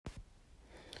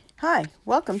Hi,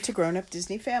 welcome to Grown Up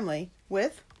Disney Family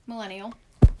with Millennial.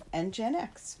 and Gen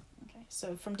X. Okay,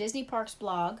 so from Disney Parks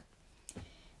blog,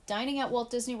 dining at Walt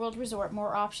Disney World Resort,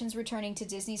 more options returning to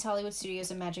Disney's Hollywood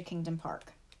Studios and Magic Kingdom Park.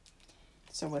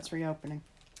 So what's reopening?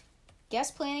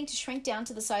 Guests planning to shrink down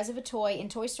to the size of a toy in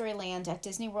Toy Story Land at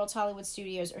Disney World's Hollywood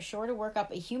Studios are sure to work up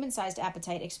a human-sized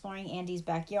appetite exploring Andy's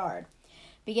backyard.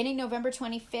 Beginning November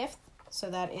 25th,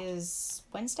 so that is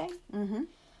Wednesday? Mm-hmm.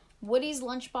 Woody's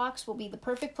Lunchbox will be the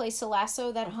perfect place to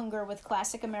lasso that hunger with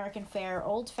classic American fare,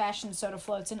 old-fashioned soda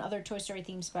floats, and other Toy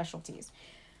Story-themed specialties.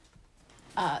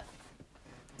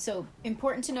 So,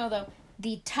 important to know, though,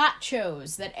 the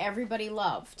tachos that everybody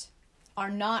loved are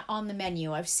not on the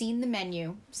menu. I've seen the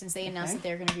menu since they announced that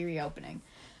they're going to be reopening.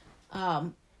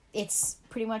 It's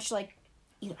pretty much like,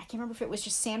 I can't remember if it was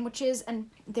just sandwiches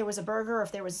and there was a burger or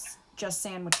if there was just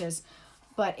sandwiches,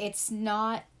 but it's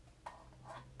not...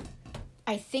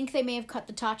 I think they may have cut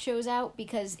the tachos out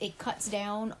because it cuts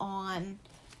down on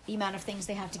the amount of things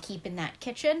they have to keep in that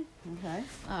kitchen. Okay.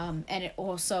 And it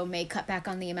also may cut back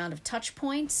on the amount of touch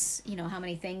points, how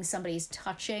many things somebody's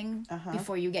touching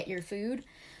before you get your food.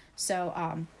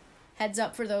 So, heads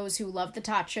up for those who love the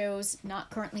tachos, not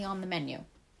currently on the menu.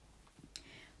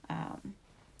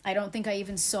 I don't think I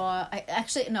even saw...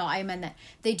 I amend that.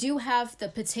 They do have the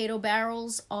potato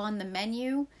barrels on the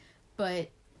menu, but...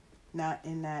 Not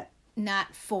in that...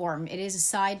 Not form. It is a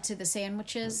side to the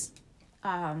sandwiches.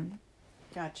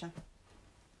 Gotcha.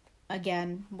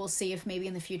 Again, we'll see if maybe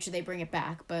in the future they bring it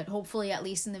back. But hopefully, at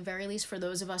least in the very least, for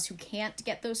those of us who can't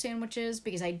get those sandwiches,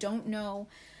 because I don't know,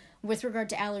 with regard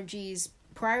to allergies,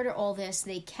 prior to all this,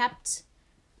 they kept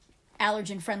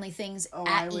allergen-friendly things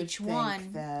at each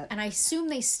one. And I assume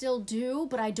they still do,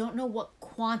 but I don't know what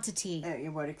quantity.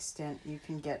 At what extent you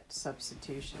can get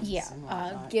substitutions. Yeah.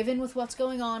 Given with what's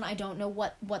going on, I don't know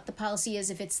what the policy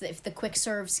is, if the quick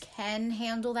serves can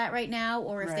handle that right now,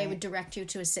 or if they would direct you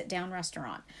to a sit-down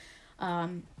restaurant.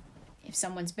 If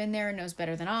someone's been there and knows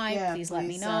better than I, please let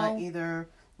me know. Either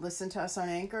listen to us on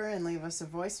Anchor and leave us a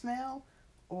voicemail,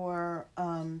 or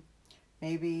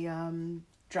maybe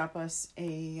drop us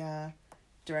a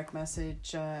direct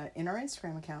message in our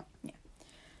Instagram account.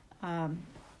 Yeah.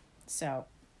 So,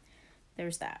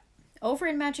 there's that. Over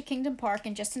in Magic Kingdom Park,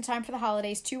 and just in time for the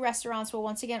holidays, 2 restaurants will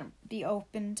once again be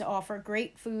open to offer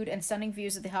great food and stunning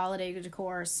views of the holiday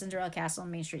decor Cinderella Castle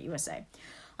in Main Street, USA.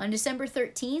 On December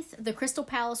 13th, the Crystal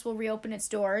Palace will reopen its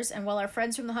doors, and while our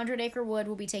friends from the 100 Acre Wood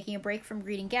will be taking a break from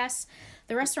greeting guests,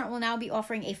 the restaurant will now be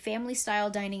offering a family-style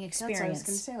dining experience. That's what I was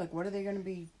going to say. What are they going to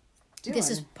be doing? This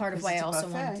is part of why I also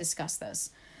want to discuss this.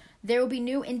 There will be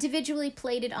new individually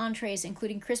plated entrees,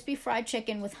 including crispy fried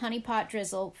chicken with honey pot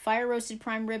drizzle, fire-roasted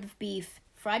prime rib of beef,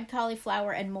 fried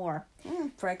cauliflower, and more.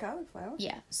 Fried cauliflower?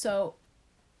 Yeah. So,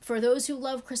 for those who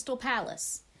love Crystal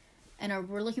Palace, and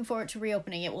we're looking forward to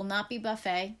reopening, it will not be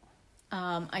buffet.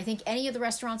 I think any of the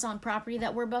restaurants on property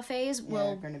that were buffets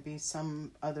will... going to be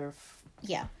some other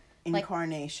Like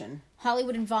incarnation.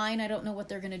 Hollywood and Vine, I don't know what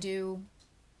they're going to do.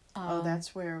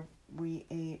 That's where we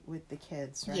ate with the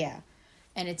kids, right? Yeah.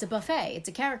 And it's a buffet. It's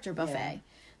a character buffet. Yeah.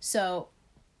 So,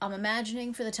 I'm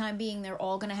imagining for the time being, they're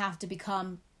all going to have to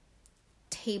become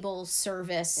table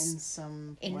service. In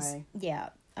some way. Yeah.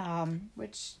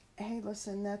 Which, hey,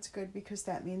 listen, that's good because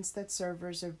that means that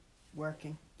servers are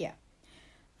working. Yeah.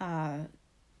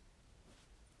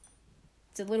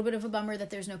 It's a little bit of a bummer that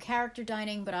there's no character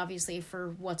dining, but obviously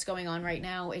for what's going on right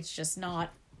now, it's just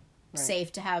not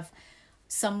safe to have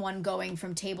someone going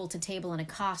from table to table in a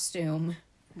costume.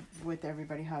 With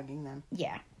everybody hugging them.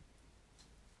 Yeah.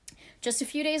 Just a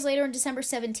few days later, on December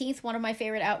 17th, one of my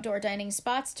favorite outdoor dining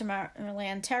spots,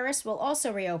 Tomorrowland Terrace, will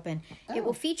also reopen. Oh. It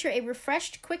will feature a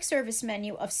refreshed quick service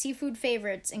menu of seafood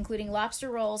favorites, including lobster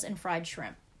rolls and fried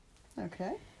shrimp.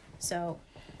 Okay. So...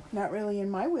 Not really in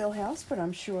my wheelhouse, but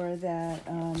I'm sure that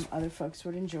other folks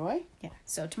would enjoy. Yeah.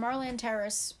 So Tomorrowland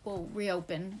Terrace will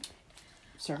reopen.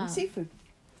 Serving seafood.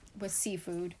 With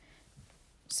seafood.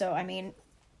 So, I mean...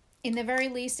 In the very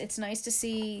least, it's nice to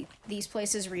see these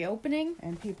places reopening.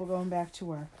 And people going back to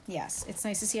work. Yes, it's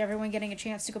nice to see everyone getting a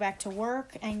chance to go back to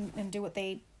work and do what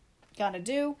they gotta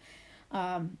do.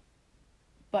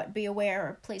 But be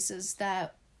aware, places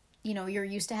that, you're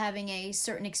used to having a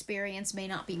certain experience may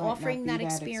not be offering that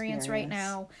experience right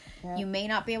now. Yep. You may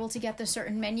not be able to get the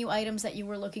certain menu items that you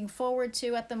were looking forward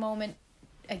to at the moment.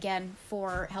 Again,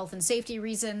 for health and safety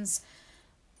reasons,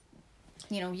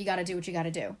 you gotta do what you gotta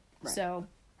do. Right. So...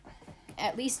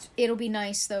 At least it'll be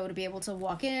nice, though, to be able to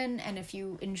walk in, and if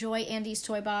you enjoy Andy's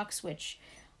Toy Box, which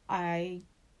I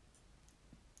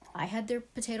had their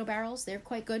potato barrels, they're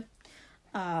quite good.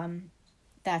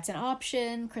 That's an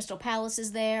option. Crystal Palace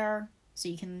is there, so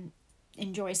you can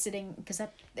enjoy sitting, because it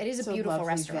is a It's beautiful lovely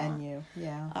restaurant. venue.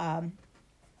 Yeah.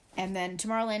 And then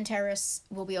Tomorrowland Terrace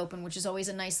will be open, which is always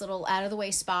a nice little out of the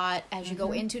way spot as you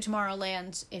go into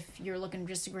Tomorrowland if you're looking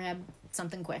just to grab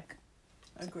something quick.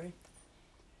 Agree.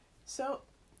 So,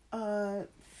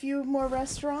 few more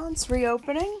restaurants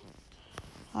reopening.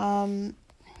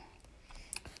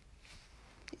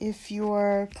 If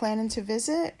you're planning to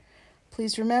visit,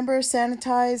 please remember,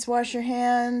 sanitize, wash your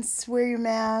hands, wear your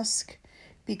mask,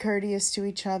 be courteous to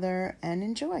each other, and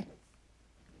enjoy.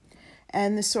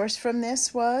 And the source from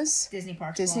this was Disney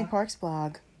Parks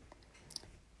blog.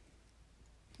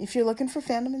 If you're looking for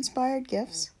fandom-inspired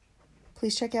gifts,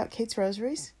 please check out Kate's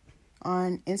Rosaries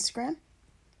on Instagram,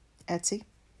 Etsy,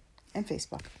 and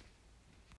Facebook.